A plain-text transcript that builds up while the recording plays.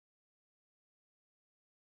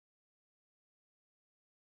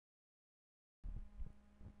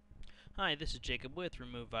Hi, this is Jacob with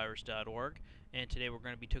RemoveVirus.org, and today we're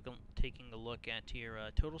going to be taking a look at your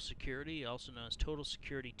Total Security, also known as Total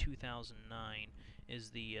Security 2009,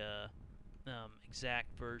 is the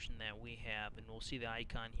exact version that we have, and we'll see the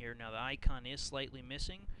icon here. Now the icon is slightly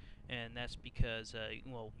missing, and that's because,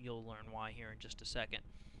 well, you'll learn why here in just a second.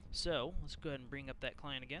 So let's go ahead and bring up that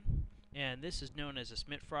client again. And this is known as a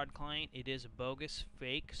SMIT fraud client. It is a bogus,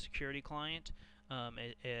 fake security client.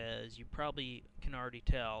 As you probably can already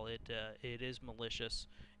tell, it is malicious,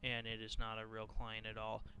 and it is not a real client at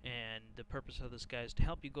all. And the purpose of this guy is to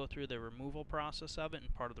help you go through the removal process of it,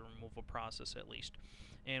 and part of the removal process at least.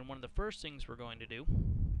 And one of the first things we're going to do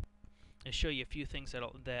is show you a few things that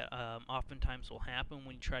oftentimes will happen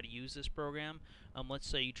when you try to use this program. Let's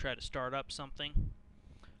say you try to start up something.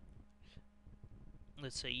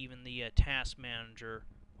 Let's say even the task manager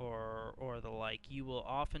or the like, you will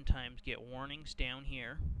oftentimes get warnings down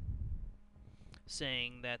here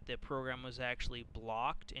saying that the program was actually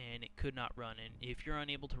blocked and it could not run. And if you're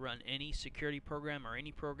unable to run any security program or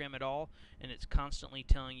any program at all, and it's constantly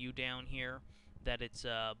telling you down here that it's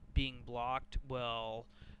being blocked, well,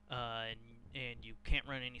 and you can't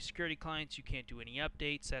run any security clients, you can't do any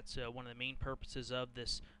updates. That's one of the main purposes of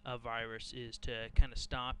this virus, is to kind of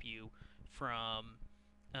stop you from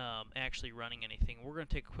actually running anything. We're going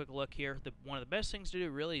to take a quick look here. One of the best things to do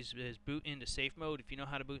really is boot into safe mode. If you know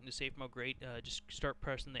how to boot into safe mode, great. Just start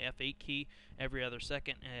pressing the F8 key every other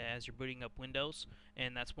second as you're booting up Windows,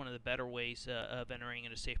 and that's one of the better ways of entering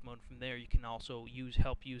into safe mode. From there, you can also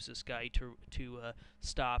help use this guide to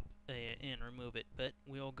stop and remove it. But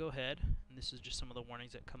we'll go ahead, and this is just some of the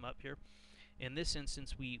warnings that come up here. In this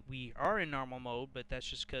instance, we are in normal mode, but that's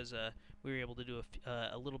just because we were able to do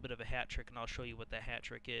a little bit of a hat trick, and I'll show you what that hat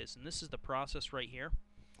trick is. And this is the process right here.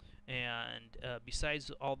 And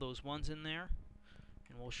besides all those ones in there,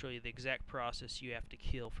 and we'll show you the exact process you have to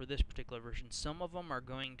kill for this particular version. Some of them are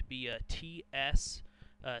going to be tsc.exe.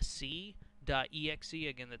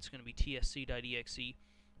 Again, that's going to be tsc.exe.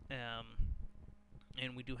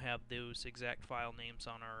 And we do have those exact file names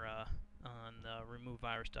on our on the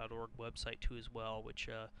RemoveVirus.org website too as well, which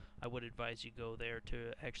I would advise you go there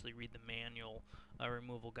to actually read the manual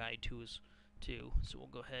removal guide too. So we'll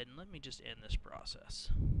go ahead and let me just end this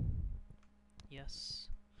process. Yes.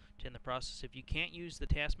 To end the process. If you can't use the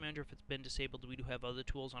task manager, if it's been disabled, we do have other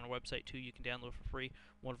tools on our website too you can download for free.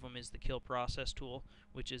 One of them is the kill process tool,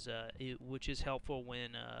 which is helpful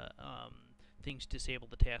when things disable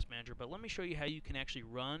the task manager. But let me show you how you can actually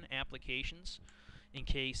run applications in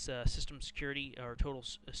case System Security or Total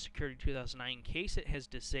Security 2009, in case it has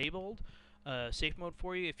disabled safe mode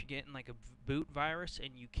for you. If you're getting like a boot virus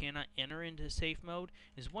and you cannot enter into safe mode,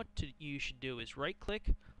 is you should do is right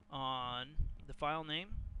click on the file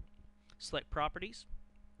name, select properties,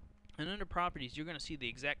 and under properties you're going to see the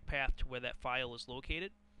exact path to where that file is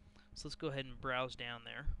located. So let's go ahead and browse down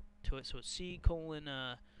there to it. So it's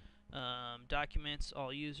C:\documents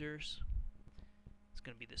all users. It's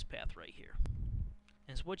going to be this path right here.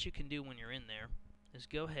 And so what you can do when you're in there is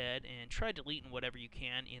go ahead and try deleting whatever you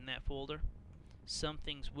can in that folder. Some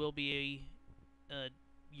things will be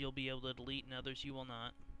you'll be able to delete, and others you will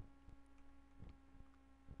not.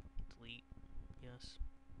 Delete, yes.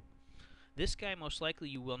 This guy most likely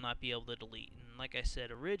you will not be able to delete, and like I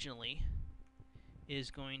said originally,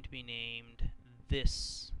 is going to be named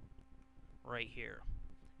this right here.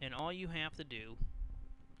 And all you have to do,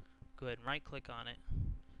 go ahead and right click on it,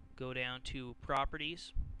 go down to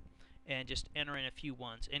properties, and just enter in a few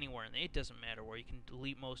ones anywhere, and it doesn't matter where. You can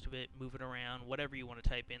delete most of it, move it around, whatever you want to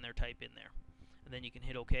type in there, and then you can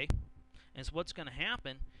hit OK. And so what's going to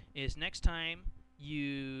happen is next time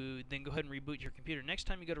you then go ahead and reboot your computer. Next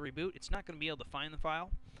time you go to reboot, it's not going to be able to find the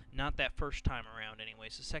file. Not that first time around anyway.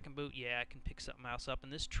 So second boot, yeah, I can pick something else up.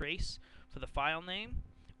 And this trace for the file name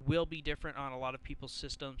will be different on a lot of people's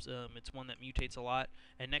systems. It's one that mutates a lot.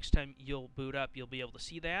 And next time you'll boot up, you'll be able to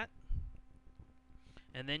see that.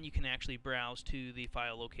 And then you can actually browse to the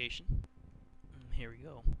file location. And here we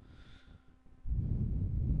go.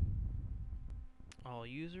 All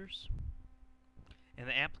users. And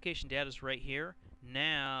the application data is right here.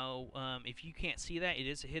 Now, if you can't see that, it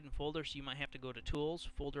is a hidden folder, so you might have to go to Tools,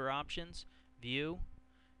 Folder Options, View,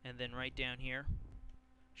 and then right down here,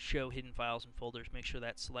 Show Hidden Files and Folders. Make sure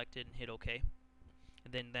that's selected and hit OK.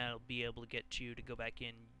 And then that'll be able to get you to go back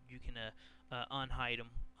in. You can unhide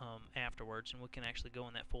them afterwards, and we can actually go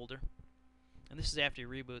in that folder. And this is after you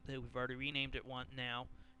reboot. We've already renamed it now.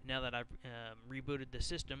 Now that I've rebooted the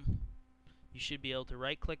system, you should be able to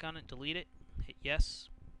right click on it, delete it, hit yes,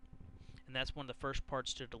 and that's one of the first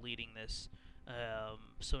parts to deleting this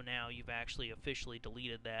So now you've actually officially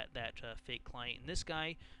deleted that fake client. And this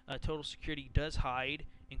guy, Total Security, does hide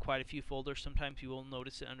in quite a few folders. Sometimes you will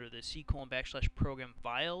notice it under the C:\program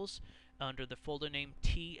files under the folder name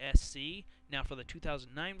TSC. Now for the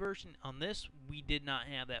 2009 version on this, we did not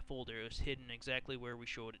have that folder. It was hidden exactly where we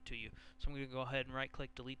showed it to you. So I'm going to go ahead and right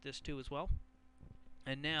click delete this too as well.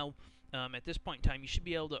 And now at this point in time, you should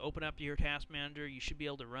be able to open up your task manager. You should be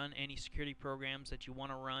able to run any security programs that you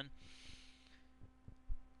want to run.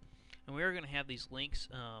 And we are going to have these links,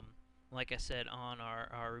 like I said, on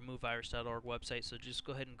our removevirus.org website. So just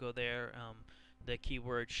go ahead and go there. The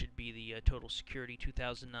keyword should be the Total Security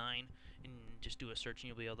 2009, and just do a search and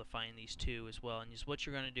you'll be able to find these two as well. And just what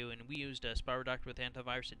you're going to do, and we used Spyware Doctor with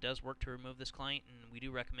antivirus. It does work to remove this client, and we do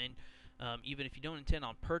recommend, even if you don't intend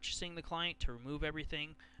on purchasing the client, to remove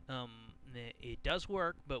everything. It does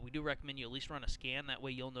work, but we do recommend you at least run a scan. That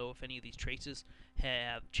way you'll know if any of these traces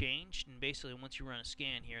have changed. And basically once you run a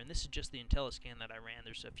scan here, and this is just the IntelliScan that I ran,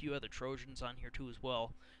 there's a few other Trojans on here too as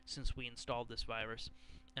well since we installed this virus.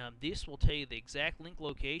 This will tell you the exact link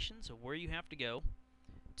locations of where you have to go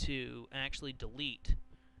to actually delete.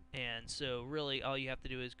 And so really all you have to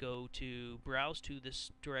do is go to browse to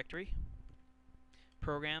this directory,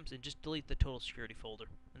 programs, and just delete the Total Security folder.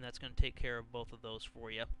 And that's going to take care of both of those for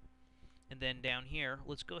you. And then down here,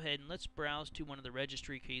 let's go ahead and let's browse to one of the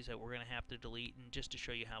registry keys that we're going to have to delete, and just to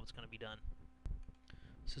show you how it's going to be done.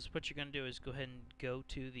 So what you're going to do is go ahead and go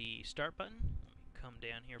to the start button. Let me come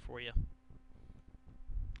down here for you.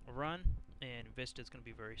 Run, and Vista is going to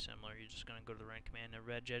be very similar. You're just going to go to the run command, and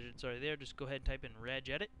regedit's already there. Just go ahead and type in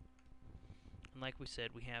regedit. And like we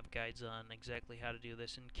said, we have guides on exactly how to do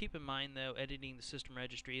this. And keep in mind, though, editing the system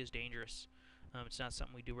registry is dangerous. It's not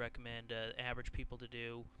something we do recommend average people to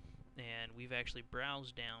do. And we've actually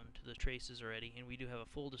browsed down to the traces already, and we do have a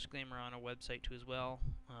full disclaimer on our website too as well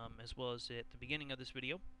as at the beginning of this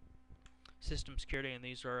video. System security, and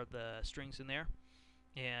these are the strings in there.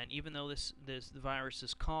 And even though the virus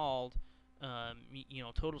is called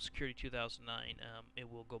Total Security 2009, it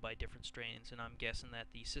will go by different strains, and I'm guessing that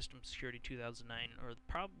the System Security 2009 are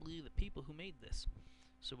probably the people who made this.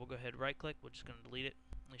 So we'll go ahead, right click, we're just going to delete it.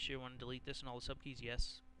 Make sure you want to delete this and all the subkeys,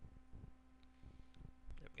 yes.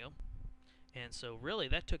 There we go. And so really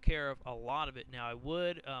that took care of a lot of it. Now I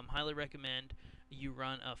would highly recommend you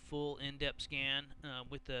run a full in-depth scan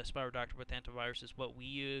with the Spyware Doctor with antivirus. Is what we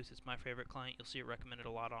use. It's my favorite client. You'll see it recommended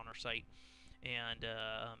a lot on our site. And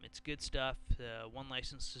it's good stuff. One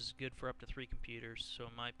license is good for up to 3 computers, so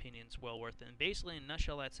in my opinion it's well worth it. And basically in a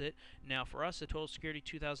nutshell that's it. Now for us, the Total Security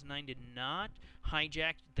 2009 did not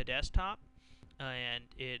hijack the desktop, and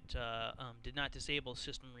it did not disable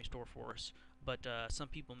System Restore for us. But some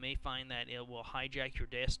people may find that it will hijack your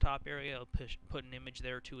desktop area. It'll put an image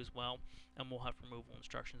there too as well, and we'll have removal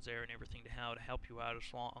instructions there and everything to how to help you out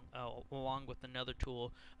along with another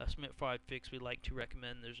tool, a Smith5 fix we like to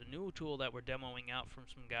recommend. There's a new tool that we're demoing out from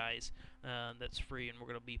some guys that's free, and we're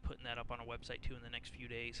going to be putting that up on our website too in the next few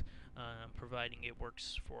days, providing it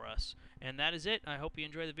works for us. And that is it. I hope you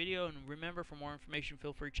enjoyed the video, and remember, for more information,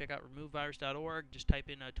 feel free to check out removevirus.org. Just type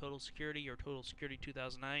in Total Security or Total Security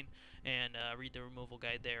 2009 and read the removal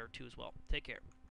guide there too as well. Take care.